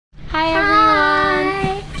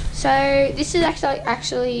So this is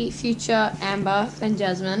actually future Amber and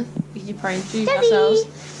Jasmine. We should probably introduce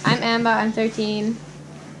ourselves. I'm Amber, I'm 13.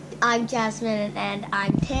 I'm Jasmine and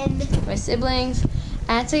I'm 10. We're siblings.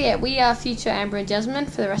 And so yeah, we are future Amber and Jasmine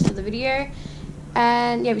for the rest of the video.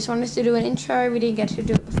 And yeah, we just wanted to do an intro. We didn't get to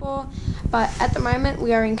do it before. But at the moment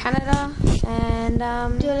we are in Canada and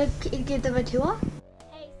do you want to give them a tour?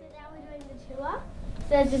 Hey, so now we're doing the tour. So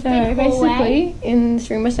there's this big basically hallway. in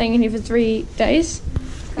this room we're staying in here for 3 days.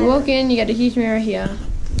 You walk in, you get a huge mirror here.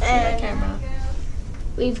 And Camera.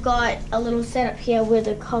 we've got a little setup here with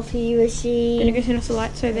a coffee machine. Then you go turn off the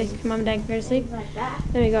lights so that mum and dad can go to sleep. Like that.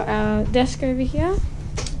 Then we got our desk over here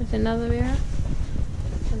with another mirror.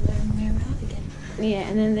 And then mirror again. Yeah,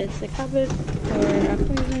 and then there's the cupboard for our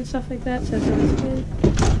clothes and stuff like that. So it's always good.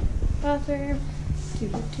 Bathroom.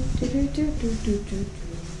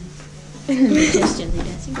 Just gently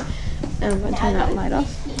dancing. I'm going to turn that light off.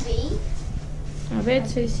 TV. Our bed,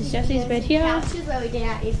 so this is Jesse's bed here. Couch is where we did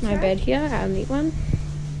our intro. My bed here, our neat one.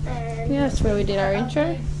 And Yeah, that's where we did our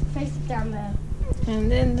intro. face it down there.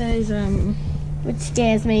 And then there's Which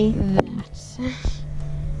scares me. that.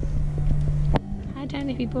 Hi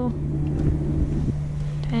tiny people.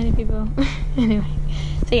 Tiny people. Anyway.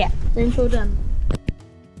 So yeah, intro done.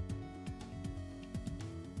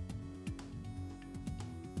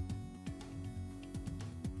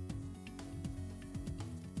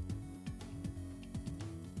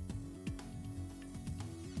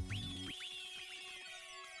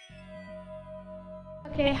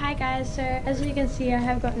 Okay, hi guys. So as you can see, I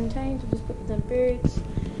have gotten changed. I just put the boots.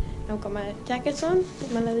 I've got my jackets on,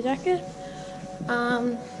 my leather jacket.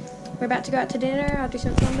 We're about to go out to dinner. I'll do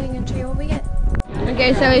some filming and show you what we get.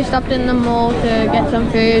 Okay, so we stopped in the mall to get some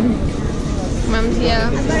food. Mum's here.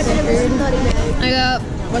 I've got a bit of a snotty nose. I got,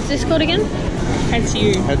 what's this called again?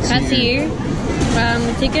 Hatsu. Hatsu.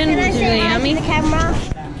 The chicken, Can I which is say really hi yummy. to the camera?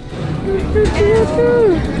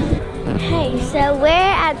 Hey, so we're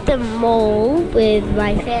at the mall with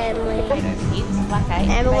my family.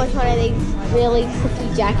 And we watched one of these really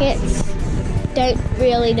puffy jackets. Don't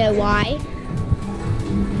really know why.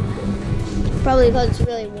 Probably because it's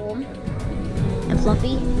really warm and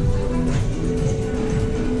fluffy.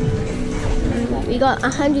 We got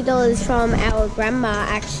 $100 from our grandma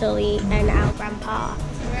actually and our grandpa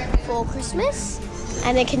for Christmas.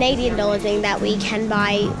 And the Canadian dollar thing that we can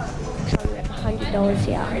buy $100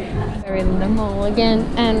 here. We're in the mall again,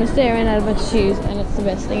 and we're staring at a bunch of shoes, and it's the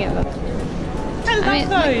best thing ever. I mean,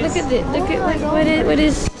 look at this. Look at what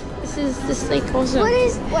is this? Is like awesome.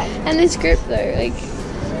 What? And this grip though, like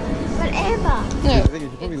Whatever. no, I think you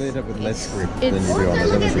should probably end up with less grip than it's- you do on Also,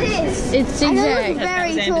 look at the this. it's I know zigzag. it's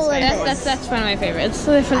very cool in this. That's one of my favorites.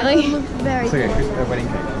 I Definitely. know it looks very It's like cool. a wedding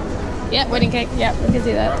cake. Yeah, wedding cake. Yeah, we can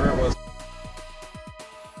see that.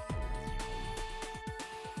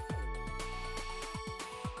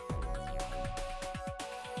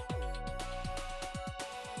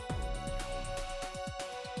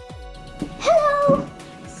 Hello!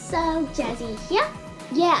 So, Jazzy here.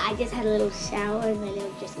 Yeah, I just had a little shower in my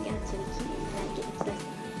little dressing gown. It's really cute. I get it's nice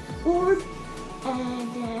and warm.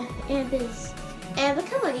 And Amber,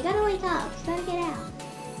 come on, you gotta wake up. You gotta get out.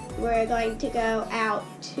 We're going to go out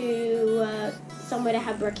to somewhere to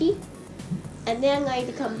have brekkie. And then I'm going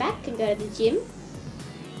to come back and go to the gym.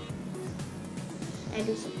 And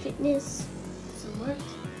do some fitness, some work.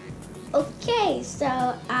 Okay, so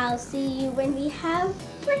I'll see you when we have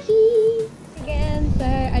brekkie. Again, so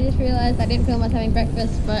I just realised I didn't film us having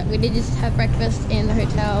breakfast, but we did just have breakfast in the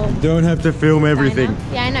hotel. Don't have to film everything.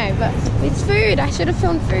 diner. Yeah, I know, but it's food. I should have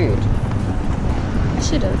filmed food. I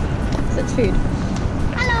should have. So it's food.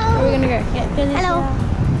 Hello. Where are we gonna go? Get finished. Hello.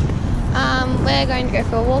 We're going to go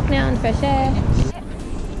for a walk now in fresh air.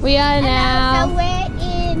 We are now. So we're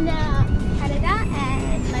in Canada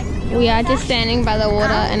and like We are just standing by the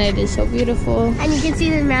water, and it is so beautiful. and you can see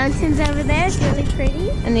the mountains over there. It's really pretty.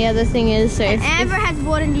 And the other thing is, so if Amber has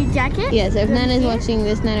bought a new jacket. yeah, so if Good Nana's here. watching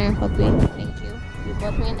this, Nana, help me. Thank you. You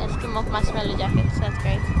bought me an Eskimo marshmallow jacket, so that's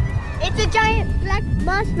great. It's a giant black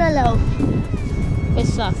marshmallow.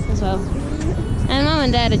 It's soft as well. And Mum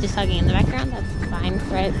and Dad are just hugging in the background. That's fine,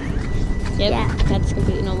 right? Yep, Yeah. that's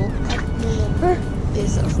completely normal.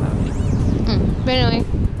 It's so fun. But anyway,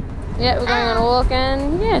 yeah, we're going on a walk,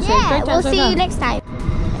 and yeah, so Yeah, great time we'll so see far. you next time.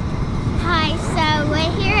 Hi, so we're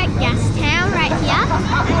here at Gastown right here.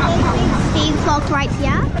 Steam Clock right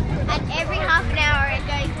here. And every half an hour it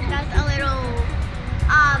does a little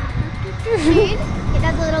tune. It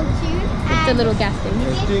does a little tune. It's a little gas thing.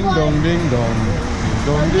 Ding dong, ding dong. Ding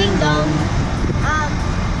dong, Ding dong.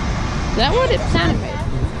 Is that what it sounded like?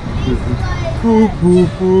 Poo, poo,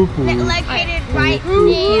 poo, poo. Located right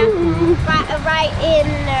near, right in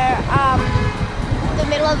the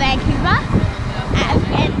middle of Vancouver,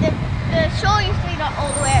 and the shore used to be not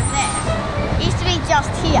all the way over there. It used to be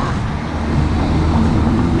just here.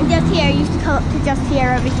 And just here, it used to come up to just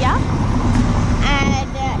here over here, and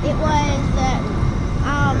it was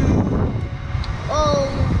all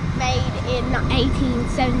made in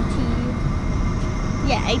 1870.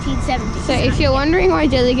 Yeah, 1870. So if you're wondering why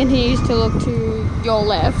Jazzy continues to look to your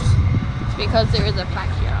left, it's because there is a plaque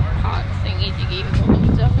here, heart thingy diggy with all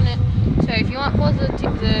the stuff in it. So if you want, pause the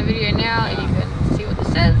video now and you can see what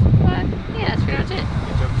this says. But yeah, that's pretty much it.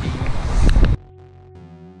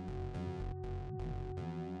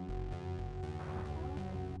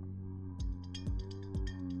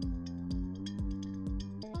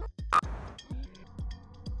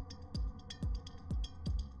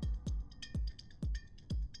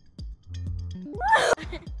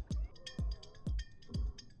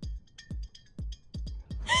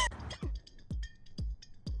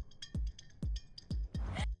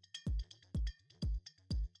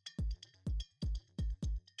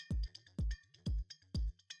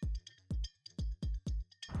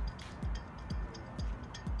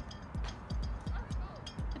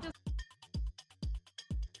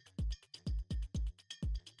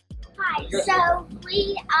 Hi, so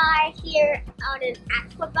we are here on an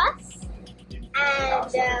aqua bus,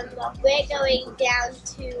 and we're going down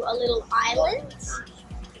to a little island,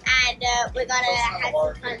 and we're gonna have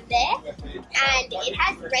some fun there. And it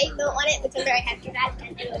has rainbow on it, which I'm very happy about.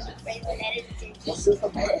 And it was rainbow netted. And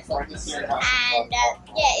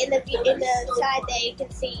yeah, in the side there you can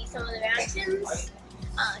see some of the mountains.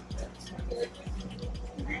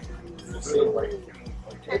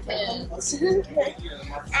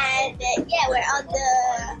 And yeah, we're on the.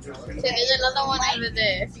 So there's another one over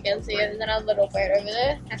there. If you can see it, there's another little boat over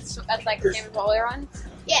there. That's like the same as what we're on.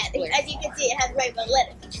 Yeah, as you can see, it has rainbow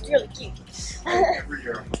letters, which is really cute. And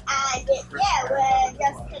yeah, we're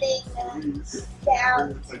just heading down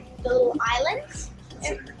to the little island,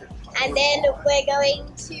 and then we're going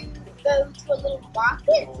to go to a little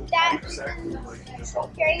market that we've been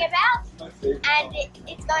hearing about, and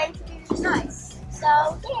it's going to be really nice. So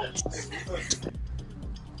yeah.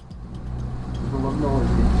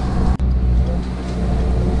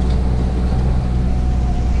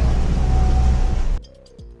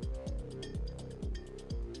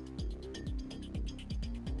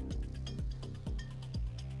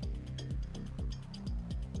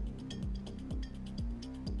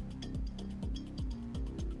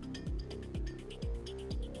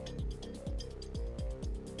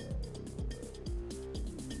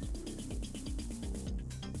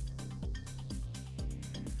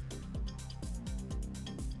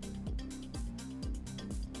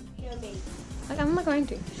 Like, I'm not going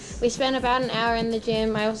to. We spent about an hour in the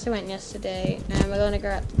gym. I also went yesterday, and we're going to go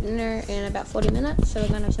out to dinner in about 40 minutes. So we're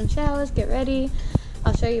going to have some showers, get ready.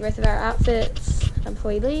 I'll show you both of our outfits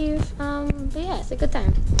before we leave. But yeah, it's a good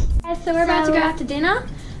time. So we're about to go out to dinner.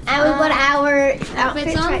 And we've got our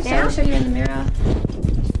outfits on, right so now. I'll show you in the mirror.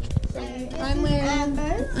 So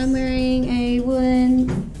I'm wearing a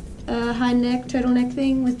woolen high neck turtleneck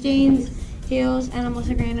thing with jeans, heels, and I'm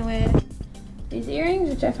also going to wear these earrings,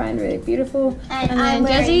 which I find really beautiful. And then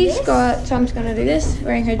Jazzy's got, so I'm just gonna do this,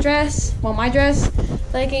 wearing her dress, well, my dress,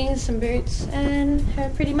 leggings, some boots, and her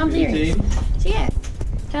pretty mum's earrings. So yeah,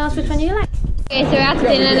 tell us which one you like. Okay, so we're out to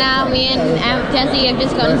dinner now. Me and Jazzy have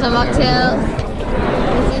just gotten some mocktails.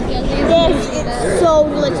 This is so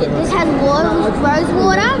delicious. This has water, rose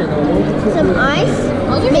water, some ice,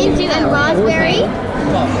 mint and raspberry.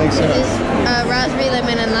 This is raspberry,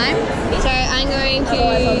 lemon, and lime. So I'm going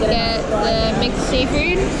to get the mixed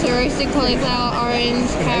seafood, so roasted cauliflower,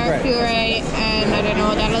 orange, carrot puree, and I don't know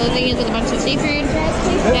what that other thing is with a bunch of seafood.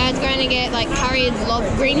 Dad's going to get like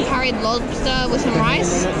green curried lobster with some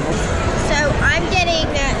rice. So I'm getting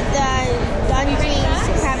the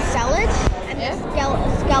Dungeness crab salad and the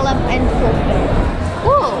scallop and pork.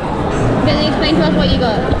 Cool. Can you explain to us what you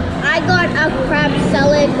got? I got a crab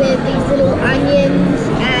salad with these little onions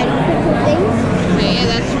and pickled things. Oh, yeah,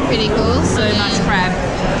 that's pretty cool. So much crab.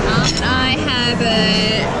 I have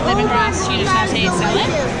a lemongrass tuna sauté salad.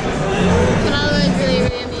 In other words, really,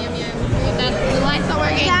 really yummy. The light's not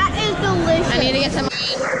working. That is delicious. I need to get some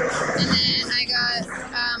wine. And then I got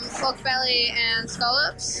pork belly and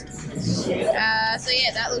scallops. So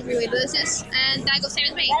yeah, that looks really delicious. And Dad got same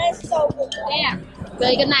as me. That is so good. Yeah,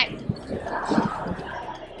 really good night.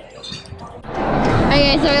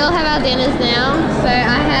 Okay, so we all have our dinners now. So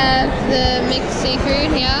I have the mixed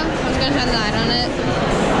seafood here. I was going to turn the light on it.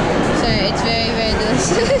 So it's very, very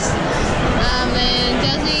delicious. Then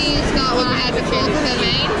Jazzy's got what I had before for her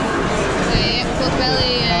main. yeah, pork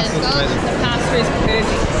belly and Pasta's gold.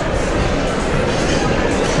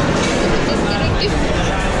 amazing.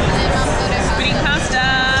 The pasta is perfect. Spinning pasta.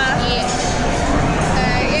 Yeah. So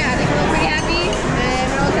yeah, I think we're all pretty happy, and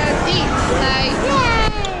we're all going to eat. So yay!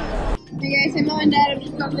 Okay, so mum and dad have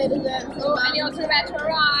just got their dessert. Oh, and yours are about to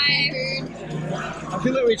arrive. I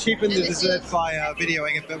feel like we cheapened the dessert by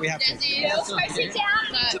videoing it, but we have to. Yeah, let's go sit down.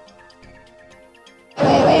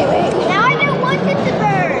 Wait. Now I don't want it to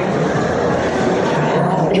burn.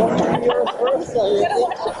 You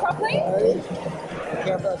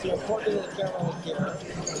gotta watch it properly.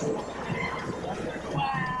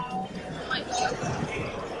 Wow. Oh my god.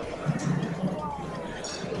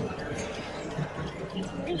 It's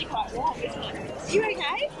really quite warm, isn't it? Are you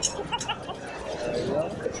okay?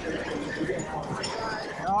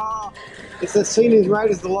 Ah, it's the scene as right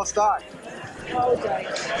as the Lost Ark. Oh, Dad.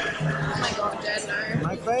 Oh my god, Dad, no.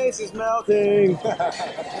 My face is melting.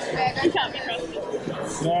 Yeah, don't tell me,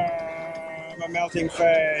 trust me. No, my melting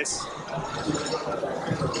face.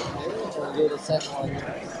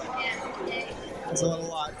 It's a little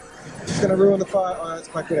light. It's gonna ruin the fire. Oh, that's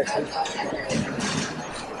quite good actually.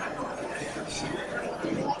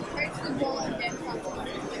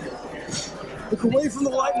 Look away from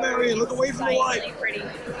the light, Marion. Look away from the light. Really pretty.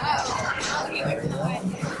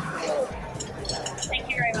 Thank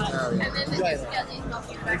you very much. And then the Jazzy's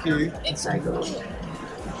knocking back. Thank you. It's so cool.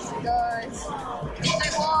 Guys. It's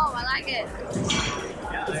so warm, I like it.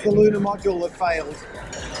 It's the lunar module that failed.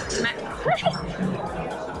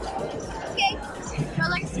 Okay. Feel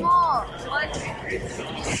like small. What? It's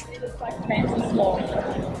like fancy small.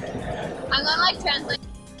 I'm gonna like translate.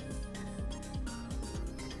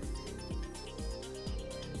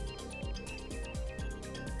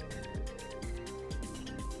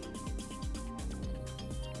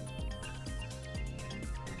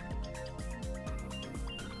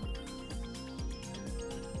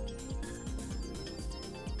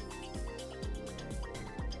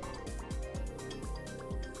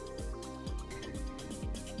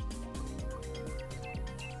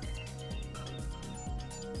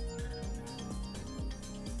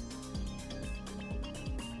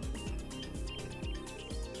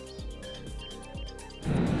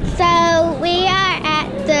 So we are at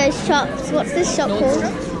the shops. What's this shop called?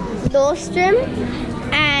 Nordstrom.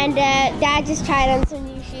 And Dad just tried on some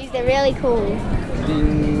new shoes. They're really cool.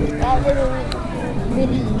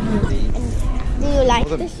 Really. And do you like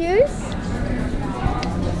the shoes?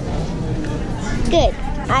 Good.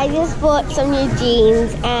 I just bought some new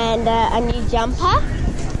jeans and a new jumper.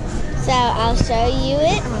 So I'll show you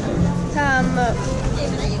it. Some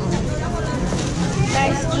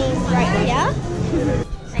nice jeans right here.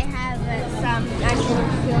 They have some nice little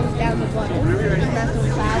frills down the bottom, some nice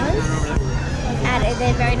little flowers, and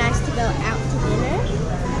they're very nice to go out to dinner.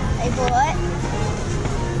 They bought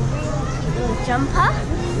a little jumper,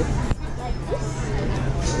 like this.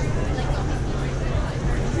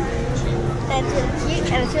 And it's really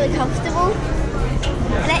cute and it's really comfortable.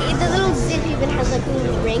 And the little zip even has like a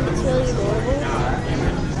little ring, it's really adorable.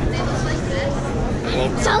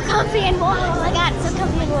 It's so comfy and warm, oh my god, it's so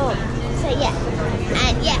comfy and warm. So yeah,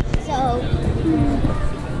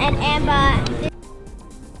 and Amber.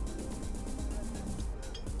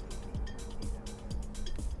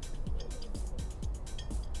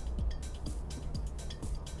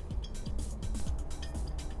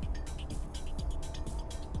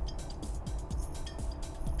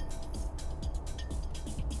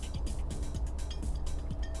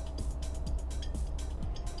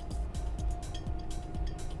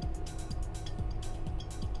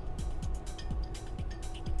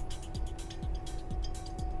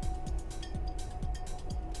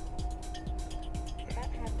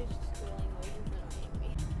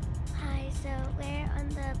 Hi, so we're on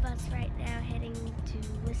the bus right now heading to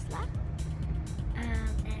Whistler, and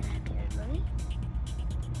I'm here with Mommy,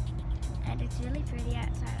 and it's really pretty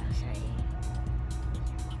outside. I'll show you.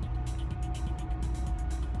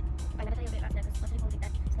 I'm going to tell you a bit about snow because lots of people think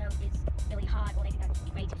that snow is really hard or they think that it's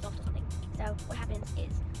way too soft or something. So what happens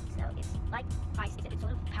is snow is like ice, except it's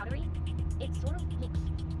sort of powdery. It sort of looks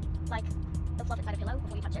like the fluff inside a pillow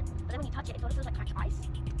before you touch it, but then when you touch it, it sort of feels like cracked ice.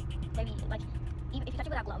 Maybe like even if you touch it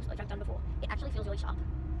without gloves, like I've done before, it actually feels really sharp.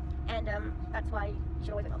 And that's why you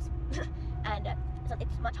should always wear gloves. And so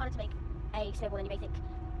it's much harder to make a snowball than you may think.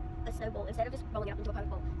 A snowball, instead of just rolling it up into a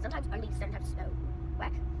pokeball, sometimes only certain types of snow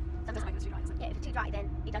whack. Sometimes if it's too dry, yeah, if it's too dry, then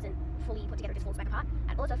it doesn't fully put together, it just falls back apart.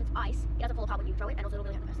 And also if it's ice, it doesn't fall apart when you throw it, and also it'll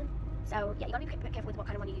really hurt the person. So yeah, you gotta be careful with what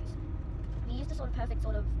kind of one you use. We use the sort of perfect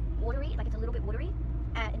sort of watery, like it's a little bit watery,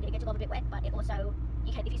 and it gets a little bit wet, but it also,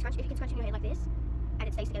 you can, if you can scrunch in your hand like this, and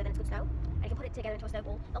it stays together, then it's good snow. And you can put it together into a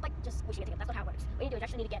snowball, not like just squishing it together. That's not how it works. What you do is you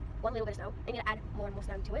actually need to get one little bit of snow, then you need to add more and more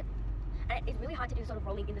snow to it. And it's really hard to do sort of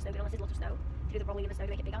rolling in the snow, unless there's lots of snow, to do the rolling in the snow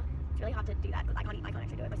to make it bigger. It's really hard to do that, because I can't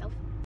actually do it myself.